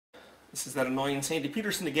This is that annoying Sandy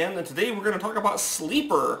Peterson again, and today we're going to talk about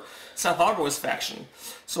Sleeper, Seth Agawa's faction.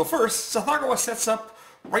 So first, Seth Agawa sets up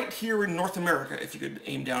right here in North America, if you could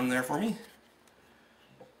aim down there for me.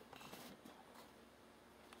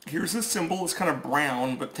 Here's his symbol. It's kind of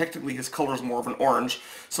brown, but technically his color is more of an orange.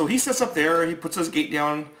 So he sets up there, he puts his gate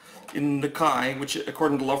down in Nakai, which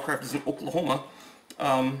according to Lovecraft is in Oklahoma,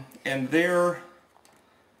 and there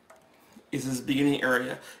is his beginning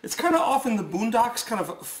area. It's kind of off in the boondocks, kind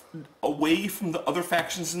of away from the other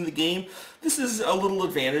factions in the game. This is a little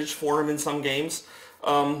advantage for him in some games.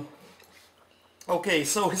 Okay,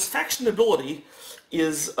 so his faction ability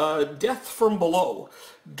is Death from Below.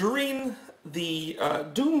 During the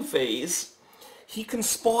Doom phase, he can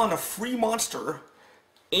spawn a free monster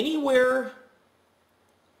anywhere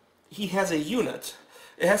he has a unit.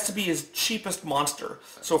 It has to be his cheapest monster.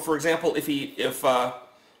 So for example, if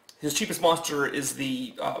his cheapest monster is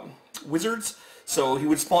the wizards, so he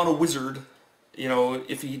would spawn a wizard. You know,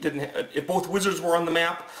 if both wizards were on the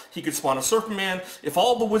map, he could spawn a Serpent Man. If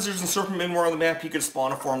all the wizards and Serpent Men were on the map, he could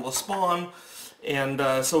spawn a Formless Spawn, and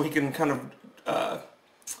so he can kind of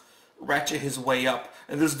ratchet his way up.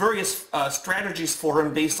 And there's various strategies for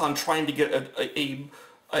him based on trying to get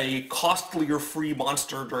a costlier free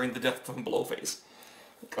monster during the Death from Below phase.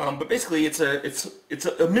 But basically, it's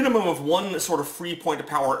a minimum of one sort of free point of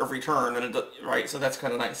power every turn, and right, so that's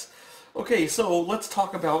kind of nice. Okay, so let's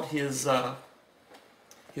talk about his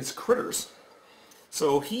critters.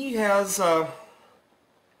 So he has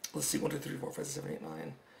let's see, 1, 2, 3, 4, 5, 6, 7, 8,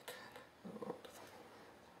 9.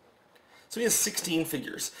 So he has 16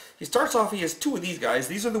 figures. He starts off. He has 2 of these guys.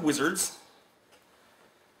 These are the wizards,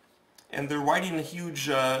 and they're riding a huge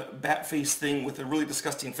bat face thing with a really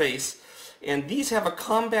disgusting face. And these have a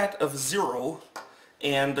combat of 0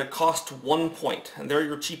 and cost 1 point. And they're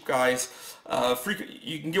your cheap guys.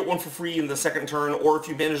 You can get one for free in the second turn, or if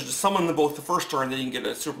you manage to summon them both the first turn, then you can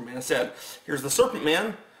get a Superman instead. Here's the Serpent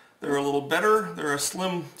Man. They're a little better. They're a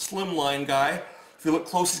slim line guy. If you look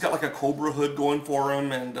close, he's got like a Cobra hood going for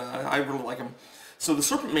him, and I really like him. So the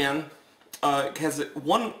Serpent Man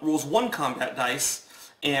rolls 1 combat dice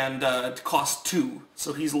and costs 2.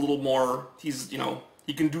 So he's a little more.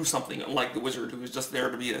 He can do something, unlike the wizard, who is just there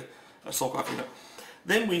to be a Soul-Cough unit.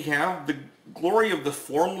 Then we have the Glory of the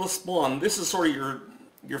Formless Spawn. This is sort of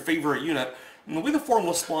your favorite unit. And the way the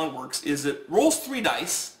Formless Spawn works is it rolls 3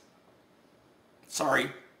 dice. Sorry,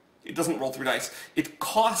 it doesn't roll 3 dice. It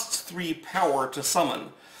costs 3 power to summon.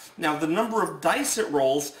 Now, the number of dice it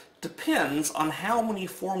rolls depends on how many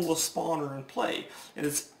Formless Spawn are in play. And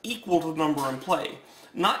it's equal to the number in play.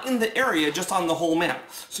 Not in the area, just on the whole map.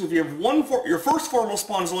 So if you have your first Formless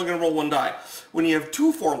Spawn is only going to roll 1 die. When you have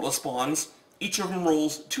 2 Formless Spawns, each of them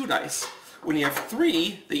rolls 2 dice. When you have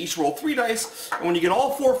 3, they each roll 3 dice. And when you get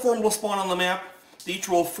all 4 Formless Spawn on the map, they each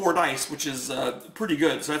roll 4 dice, which is pretty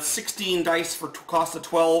good. So that's 16 dice for cost of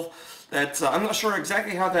 12. That's I'm not sure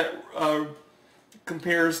exactly how that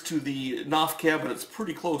compares to the Nafka, but it's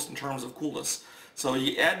pretty close in terms of coolness. So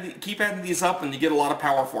you keep adding these up, and you get a lot of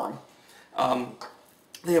power for them.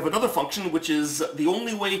 They have another function, which is the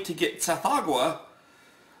only way to get Seth Agawa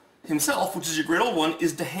himself, which is your great old one,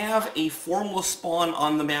 is to have a Formless Spawn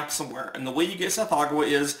on the map somewhere. And the way you get Seth Agawa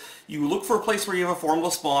is you look for a place where you have a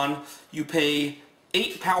Formless Spawn, you pay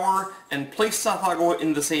 8 power, and place Seth Agawa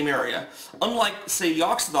in the same area. Unlike, say,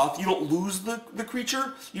 Yog-Sothoth, you don't lose the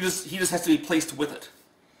creature, he just has to be placed with it.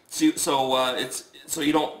 So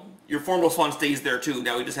your Formless Spawn stays there too.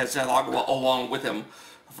 Now he just has Seth Agawa along with him,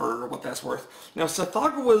 for what that's worth. Now, Seth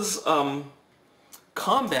Agawa's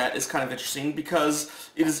combat is kind of interesting because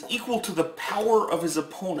it is equal to the power of his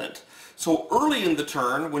opponent. So early in the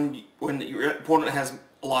turn, when your opponent has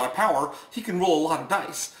a lot of power, he can roll a lot of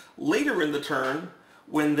dice. Later in the turn,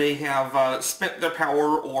 when they have spent their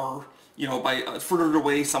power, or by furthered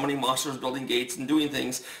away summoning monsters, building gates, and doing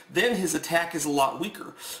things, then his attack is a lot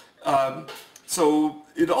weaker. So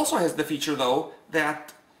it also has the feature, though,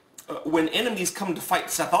 that when enemies come to fight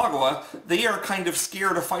Seth Agawa, they are kind of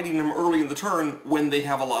scared of fighting him early in the turn when they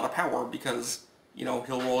have a lot of power, because, he'll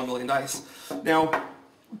roll a million dice. Now,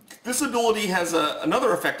 this ability has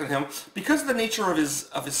another effect on him. Because of the nature of his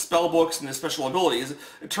spell books and his special abilities,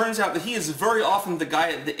 it turns out that he is very often the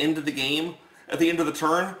guy at the end of the game, at the end of the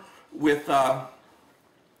turn, with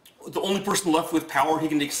the only person left with power. He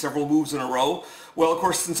can take several moves in a row. Well, of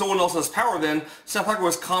course, since no one else has power then, Seth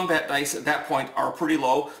Agawa's combat dice at that point are pretty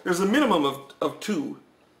low. There's a minimum of 2,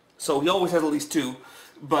 so he always has at least 2.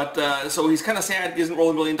 But, so he's kind of sad he isn't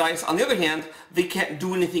rolling a million dice. On the other hand, they can't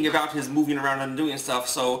do anything about his moving around and doing stuff,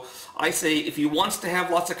 so I say if he wants to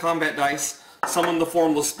have lots of combat dice, summon the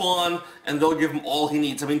Formless Spawn, and they'll give him all he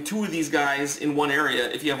needs. I mean, 2 of these guys in one area,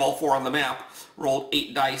 if you have all 4 on the map, rolled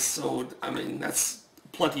 8 dice, so, I mean, that's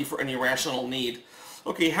plenty for any rational need.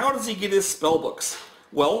 Okay, how does he get his spellbooks?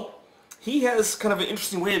 Well, he has kind of an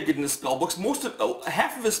interesting way of getting his spellbooks.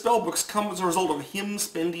 Half of his spellbooks come as a result of him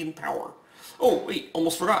spending power. Oh, wait,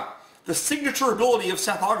 almost forgot. The signature ability of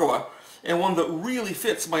Sathagawa, and one that really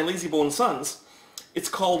fits my Lazybone Sons, it's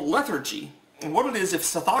called Lethargy. And what it is, if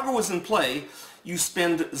Sathagawa is in play, you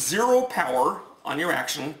spend 0 power on your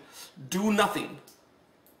action, do nothing.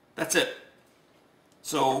 That's it.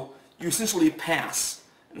 So you essentially pass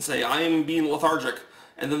and say, I am being lethargic,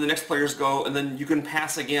 and then the next players go, and then you can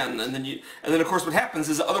pass again, and then of course what happens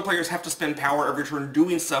is other players have to spend power every turn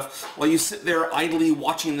doing stuff while you sit there idly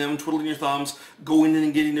watching them, twiddling your thumbs, going in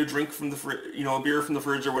and getting a drink from the a beer from the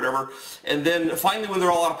fridge or whatever, and then finally when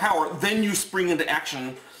they're all out of power, then you spring into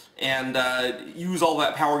action and use all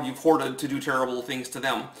that power you've hoarded to do terrible things to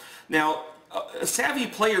them. Now, savvy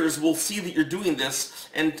players will see that you're doing this,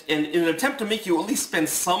 and in an attempt to make you at least spend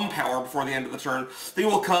some power before the end of the turn, they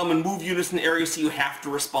will come and move units in areas so you have to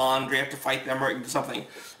respond, or you have to fight them, or do something.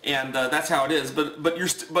 And that's how it is. But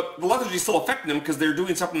the lethargy is still affecting them because they're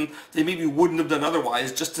doing something they maybe wouldn't have done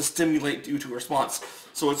otherwise, just to stimulate you to a response.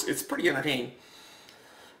 So it's pretty entertaining.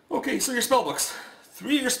 Okay, so your spellbooks.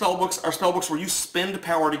 3 of your spellbooks are spellbooks where you spend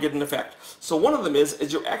power to get an effect. So one of them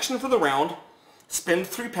is your action for the round, spend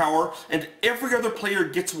 3 power, and every other player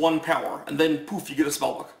gets 1 power, and then poof, you get a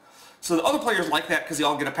spellbook. So the other players like that because they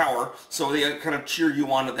all get a power, so they kind of cheer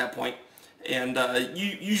you on at that point. And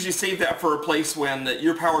you usually save that for a place when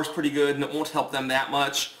your power is pretty good and it won't help them that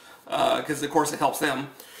much, because of course it helps them.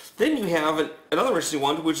 Then you have another interesting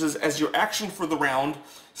one, which is as your action for the round,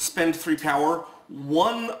 spend 3 power,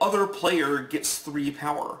 1 other player gets 3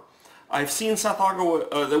 power. I've seen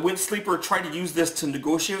Sathagawa, the Wind Sleeper, try to use this to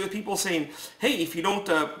negotiate with people, saying, hey, if you don't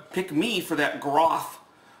pick me for that Groth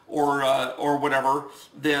or whatever,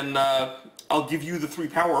 then I'll give you the 3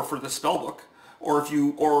 power for the spellbook. Or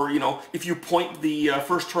if you point the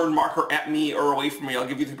first turn marker at me or away from me, I'll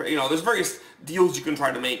give you the 3 power. There's various deals you can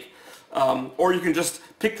try to make. Or you can just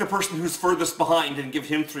pick the person who's furthest behind and give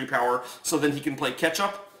him 3 power, so then he can play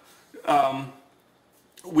catch-up.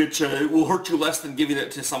 Which will hurt you less than giving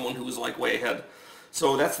it to someone who's like way ahead.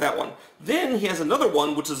 So that's that one. Then he has another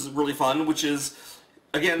one which is really fun, which is,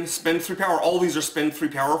 again, spend 3 power. All these are spend 3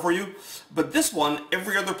 power for you. But this one,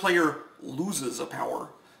 every other player loses a power.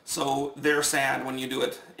 So they're sad when you do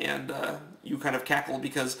it, and you kind of cackle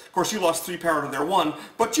because, of course, you lost 3 power to their 1,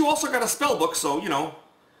 but you also got a spellbook, so,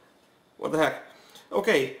 what the heck.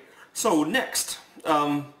 Okay, so next,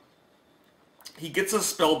 he gets a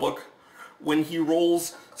spellbook when he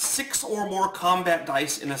rolls 6 or more combat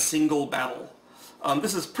dice in a single battle.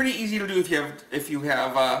 This is pretty easy to do if you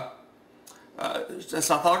have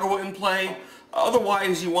Sathagawa in play.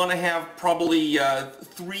 Otherwise, you want to have probably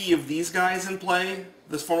 3 of these guys in play,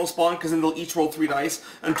 this Formless Spawn, because then they'll each roll 3 dice,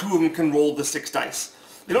 and 2 of them can roll the 6 dice.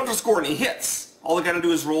 They don't have to score any hits. All they got to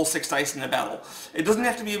do is roll 6 dice in a battle. It doesn't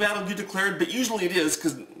have to be a battle you declared, but usually it is,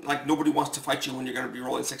 because like nobody wants to fight you when you're going to be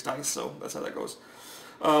rolling 6 dice, so that's how that goes.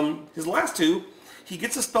 His last 2, he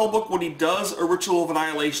gets a spellbook when he does a Ritual of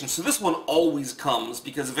Annihilation. So this one always comes,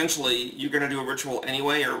 because eventually you're going to do a ritual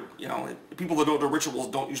anyway, or, people that don't do rituals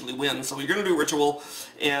don't usually win, so you're going to do a ritual.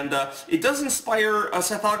 And it does inspire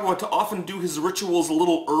Sathagawa to often do his rituals a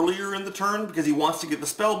little earlier in the turn, because he wants to get the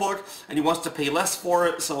spellbook, and he wants to pay less for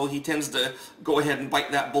it, so he tends to go ahead and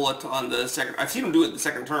bite that bullet on the second. I've seen him do it the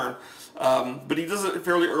second turn, but he does it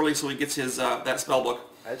fairly early, so he gets his that spellbook.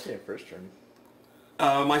 I'd say first turn.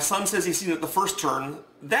 My son says he's seen it the first turn.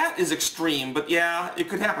 That is extreme, but yeah, it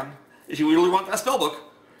could happen. If you really want that spellbook,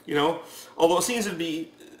 Although it seems to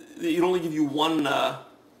be, it'd only give you one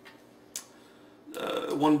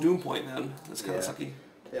doom point then. That's kind of sucky.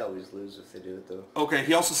 They always lose if they do it though. Okay,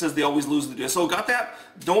 he also says they always lose if they do it. So got that?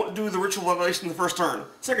 Don't do the Ritual of Annihilation the first turn.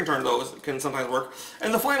 Second turn though can sometimes work.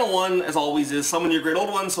 And the final one, as always, is summon your Great Old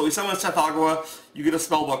One. So he summons Sathagawa, you get a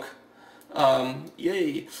spellbook.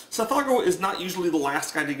 Yay. Sathagawa is not usually the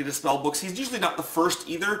last guy to get his spellbooks. He's usually not the first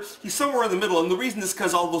either. He's somewhere in the middle, and the reason is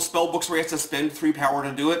because all those spellbooks where he has to spend 3 power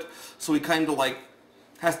to do it, so he kind of like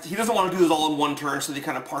he doesn't want to do this all in one turn, so he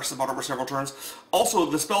kind of parses them out over several turns. Also,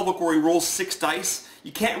 the spellbook where he rolls 6 dice,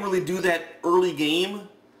 you can't really do that early game,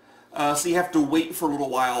 so you have to wait for a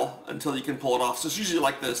little while until you can pull it off. So it's usually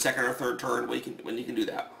like the second or third turn when you can do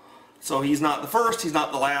that. So he's not the first, he's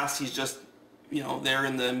not the last, he's just, there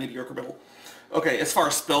in the mediocre middle. Okay, as far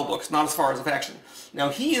as spellbooks, not as far as a faction. Now,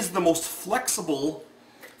 he is the most flexible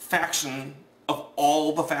faction of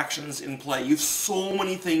all the factions in play. You have so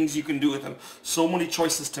many things you can do with him, so many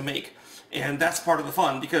choices to make. And that's part of the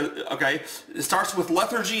fun because, okay, it starts with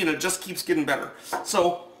lethargy and it just keeps getting better.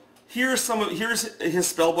 So here's his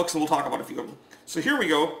spell books, and we'll talk about a few of them. So here we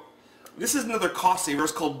go. This is another cost saver.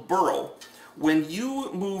 It's called Burrow. When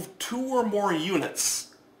you move 2 or more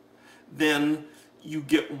units, then you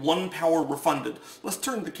get 1 power refunded. Let's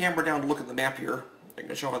turn the camera down to look at the map here. I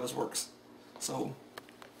can show how this works. So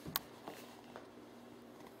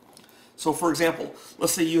for example,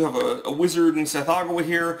 let's say you have a wizard in Tsathoggua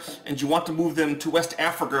here, and you want to move them to West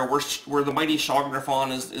Africa where the mighty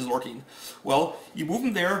Shoggothron is lurking. Well, you move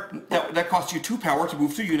them there, that costs you 2 power to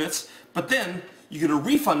move 2 units, but then you get a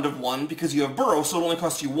refund of 1 because you have Burrow, so it only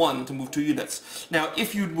costs you 1 to move 2 units. Now,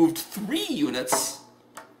 if you'd moved 3 units,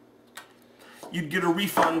 you'd get a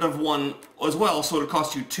refund of 1 as well, so it would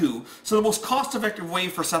cost you 2. So the most cost-effective way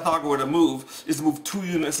for Tsathoggua to move is to move 2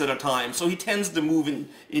 units at a time. So he tends to move in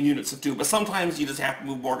units of 2, but sometimes you just have to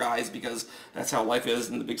move more guys because that's how life is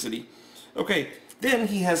in the big city. Okay, then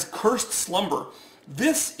he has Cursed Slumber.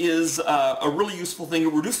 This is a really useful thing.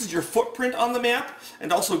 It reduces your footprint on the map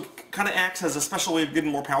and also kind of acts as a special way of getting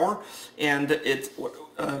more power. And it...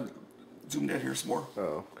 zoom down here some more.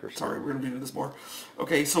 Oh, Cursed Sorry, we're going to be doing this more.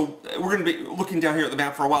 Okay, so we're going to be looking down here at the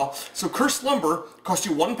map for a while. So Cursed Slumber costs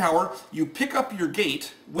you 1 power. You pick up your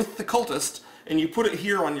gate with the cultist, and you put it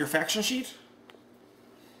here on your faction sheet.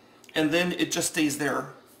 And then it just stays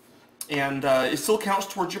there. And it still counts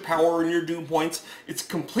towards your power and your doom points. It's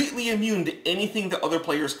completely immune to anything that other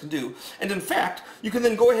players can do. And in fact, you can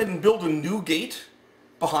then go ahead and build a new gate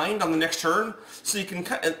behind on the next turn. So you can,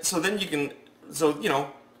 you know,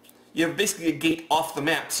 you have basically a gate off the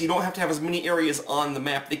map, so you don't have to have as many areas on the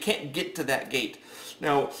map. They can't get to that gate.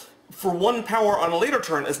 Now, for 1 power on a later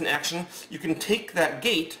turn as an action, you can take that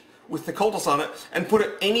gate with the cultists on it and put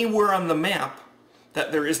it anywhere on the map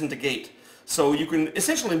that there isn't a gate. So you can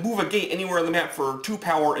essentially move a gate anywhere on the map for 2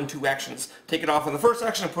 power and 2 actions. Take it off in the first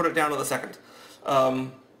action and put it down in the second.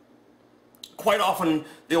 Quite often,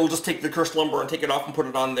 they'll just take the Cursed Lumber and take it off and put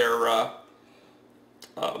it on their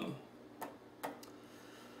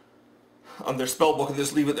spell book and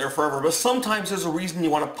just leave it there forever. But sometimes there's a reason you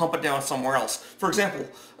want to pump it down somewhere else. For example,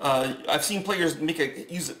 I've seen players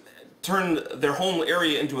turn their home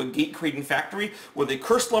area into a gate creating factory where they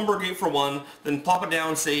Cursed Lumber gate for 1, then plop it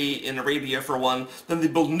down, say, in Arabia for 1, then they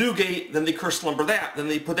build a new gate, then they Cursed Lumber that, then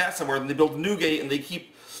they put that somewhere, then they build a new gate, and they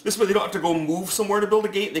keep... This way they don't have to go move somewhere to build a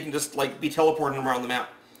gate, they can just like be teleporting around the map.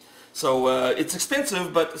 So it's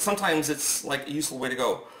expensive, but sometimes it's like a useful way to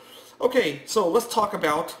go. Okay, so let's talk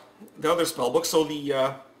about the other spellbook. So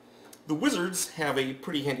the wizards have a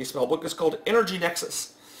pretty handy spellbook. It's called Energy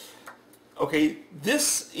Nexus. Okay,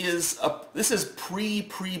 this is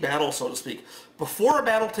pre-battle, so to speak. Before a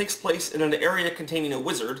battle takes place in an area containing a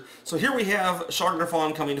wizard. So here we have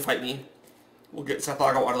Shoggothron coming to fight me. We'll get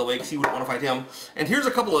Tsathoggua out of the way because he wouldn't want to fight him. And here's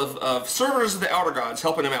a couple of servers of the Outer Gods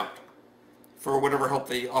helping him out for whatever help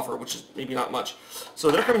they offer, which is maybe not much. So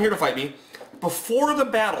they're coming here to fight me. Before the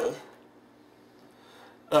battle,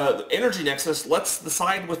 the Energy Nexus lets the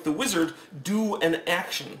side with the wizard do an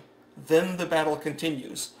action. Then the battle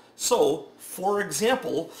continues. So, for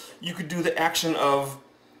example, you could do the action of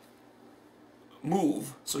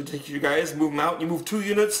move. So you take your guys, move them out, you move 2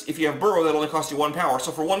 units. If you have Burrow, that only costs you 1 power.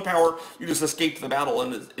 So for 1 power, you just escape the battle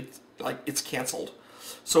and it's cancelled.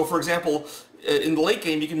 So for example, in the late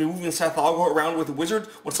game, you can be moving Tsathoggua around with a wizard.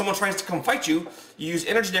 When someone tries to come fight you, you use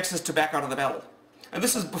Energy Nexus to back out of the battle. And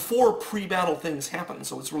this is before pre-battle things happen,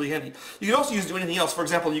 so it's really handy. You can also use it to do anything else. For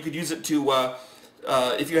example, you could use it to,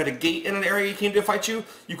 if you had a gate in an area you came to fight you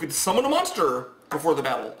could summon a monster before the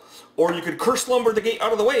battle. Or you could Cursed Lumber the gate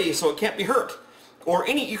out of the way so it can't be hurt. Or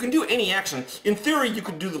you can do any action. In theory, you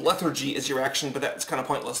could do the lethargy as your action, but that's kind of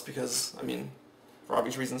pointless because, I mean, for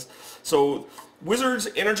obvious reasons. So, Wizards,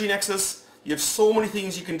 Energy Nexus, you have so many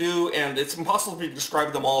things you can do, and it's impossible to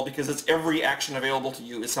describe them all because it's every action available to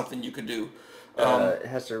you is something you could do. It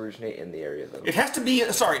has to originate in the area, though. It has to be,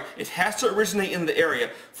 it has to originate in the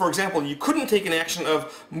area. For example, you couldn't take an action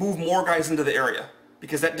of move more guys into the area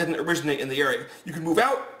because that didn't originate in the area. You can move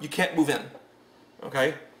out, you can't move in.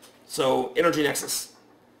 Okay? So, Energy Nexus.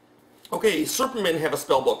 Okay, Serpentmen have a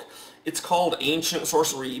spellbook. It's called Ancient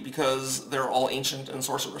Sorcery because they're all ancient and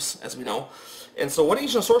sorcerous, as we know. And so what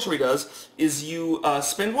Ancient Sorcery does is you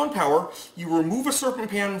spend 1 power, you remove a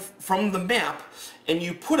Serpentman from the map, and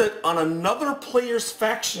you put it on another player's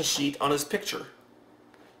faction sheet on his picture.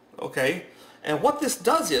 Okay? And what this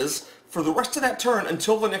does is, for the rest of that turn,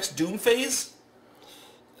 until the next Doom phase,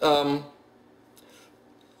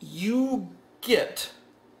 you get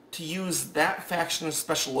to use that faction's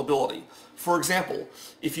special ability. For example,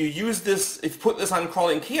 if you put this on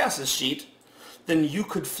Crawling Chaos's sheet, then you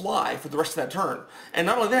could fly for the rest of that turn. And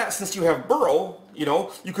not only that, since you have burrow, you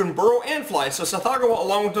know, you can burrow and fly. So Sethagua,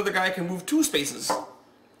 along with the other guy, can move 2 spaces.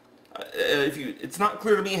 It's not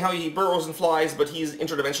clear to me how he burrows and flies, but he's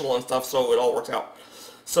interdimensional and stuff, so it all works out.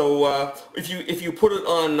 So if you put it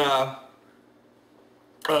on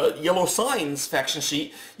Yellow Sign's faction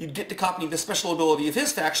sheet, you'd get to copy the special ability of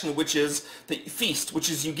his faction, which is the Feast, which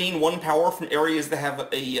is you gain 1 power from areas that have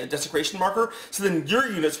a desecration marker, so then your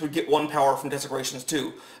units would get 1 power from desecrations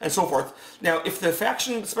too, and so forth. Now, if the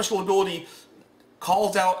faction special ability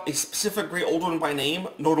calls out a specific Grey Old One by name,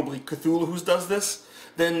 notably Cthulhu who does this,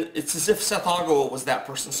 then it's as if Sethagua was that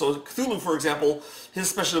person. So Cthulhu, for example, his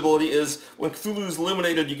special ability is when Cthulhu is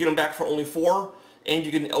eliminated, you get him back for only 4, and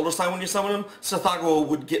you get an Elder Sign when you summon him. Sethagua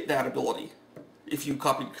would get that ability if you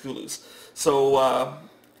copied Cthulhu's. So,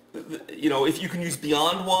 you know, if you can use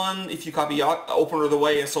Beyond One, if you copy Opener of the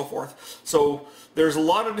Way, and so forth. So there's a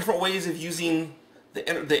lot of different ways of using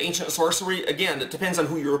the ancient sorcery. Again, it depends on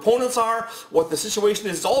who your opponents are, what the situation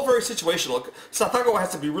is. It's all very situational. Sethagua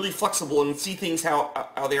has to be really flexible and see things how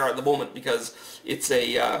they are at the moment, because it's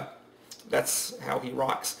that's how he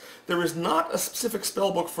rocks. There is not a specific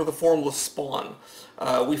spellbook for the Formless Spawn.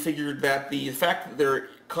 We figured that the fact that their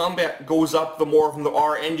combat goes up the more of them there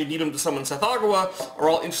are, and you need them to summon Sethagua, are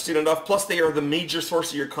all interesting enough. Plus, they are the major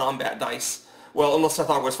source of your combat dice. Well, unless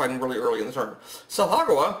Sethagua is fighting really early in the turn.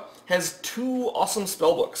 Sethagua has 2 awesome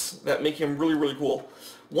spellbooks that make him really, really cool.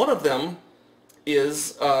 One of them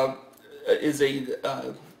is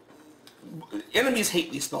enemies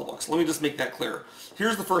hate these spellbooks. Let me just make that clear.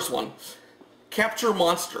 Here's the first one. Capture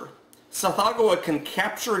Monster. Sethagua can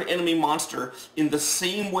capture an enemy monster in the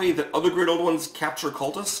same way that other Great Old Ones capture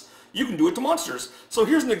cultists. You can do it to monsters. So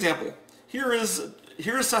here's an example. Here is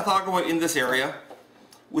Sethagua in this area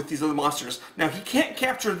with these other monsters. Now, he can't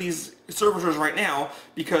capture these servitors right now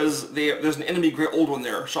because there's an enemy Great Old One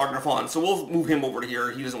there, Shogg-Nathon. So we'll move him over to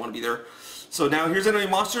here. He doesn't want to be there. So now here's enemy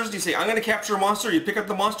monsters. You say, I'm going to capture a monster. You pick up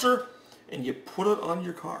the monster and you put it on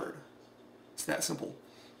your card. It's that simple.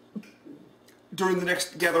 During the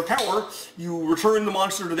next Gather Power, you return the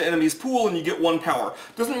monster to the enemy's pool and you get 1 power.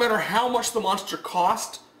 Doesn't matter how much the monster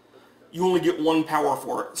cost, you only get 1 power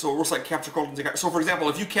for it. So it works like capture cult. So for example,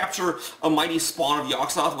 if you capture a mighty spawn of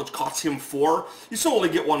Yogg-Sothoth, which costs him 4, you still only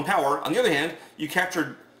get 1 power. On the other hand, you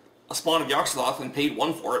captured a spawn of Yogg-Sothoth and paid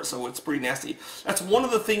 1 for it, so it's pretty nasty. That's one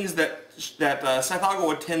of the things that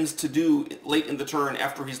Sethagua tends to do late in the turn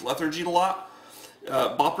after he's lethargied a lot.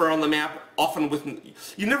 Bop around the map, often with...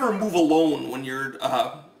 You never move alone when you're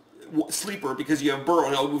sleeper, because you have burrow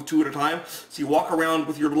and you'll move 2 at a time. So you walk around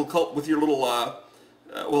with your little cult, with your little...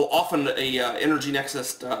 well, often a Energy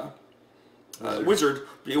Nexus wizard.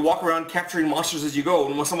 You walk around capturing monsters as you go,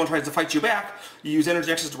 and when someone tries to fight you back, you use Energy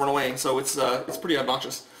Nexus to run away. So it's pretty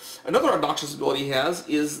obnoxious. Another obnoxious ability he has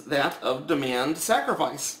is that of Demand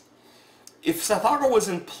Sacrifice. If Sethagua was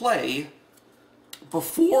in play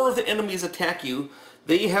before the enemies attack you,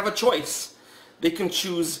 they have a choice. They can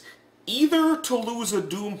choose either to lose a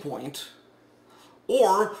Doom Point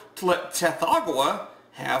or to let Sethagua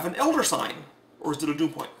have an Elder Sign. Or is it a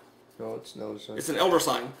Doom Point? No, it's an Elder Sign. It's an Elder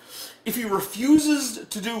Sign. If he refuses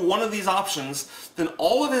to do one of these options, then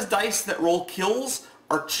all of his dice that roll kills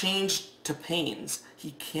are changed to pains.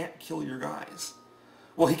 He can't kill your guys.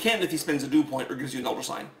 Well, he can if he spends a Doom Point or gives you an Elder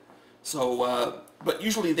Sign. So, but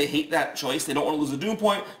usually they hate that choice. They don't want to lose a Doom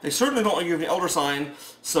Point. They certainly don't want to give you an Elder Sign,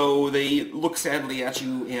 so they look sadly at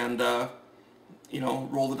you and, you know,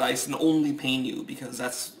 roll the dice and only pain you, because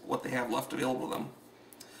that's what they have left available to them.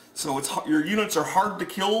 So your units are hard to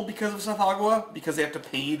kill because of Sethagua, because they have to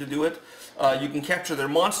pay you to do it. You can capture their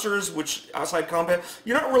monsters, which outside combat,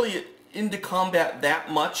 you're not really into combat that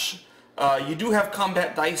much. You do have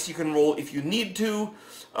combat dice you can roll if you need to.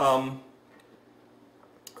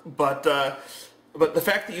 But the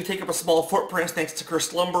fact that you take up a small footprint thanks to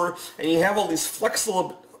Cursed Lumber, and you have all these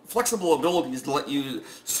flexible abilities to let you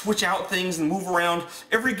switch out things and move around.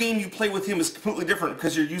 Every game you play with him is completely different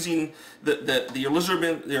because you're using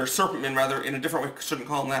your Serpentmen rather in a different way. I shouldn't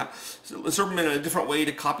call them that. So the Serpentmen in a different way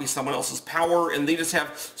to copy someone else's power, and they just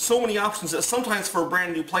have so many options that sometimes for a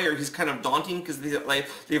brand new player he's kind of daunting, because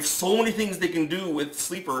they have so many things they can do with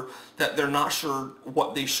Sleeper that they're not sure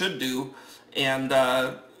what they should do. And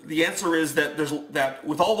the answer is that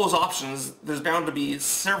with all those options, there's bound to be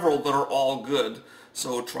several that are all good.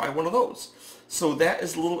 So try one of those. So that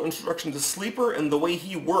is a little introduction to Sleeper and the way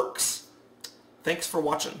he works. Thanks for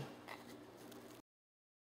watching.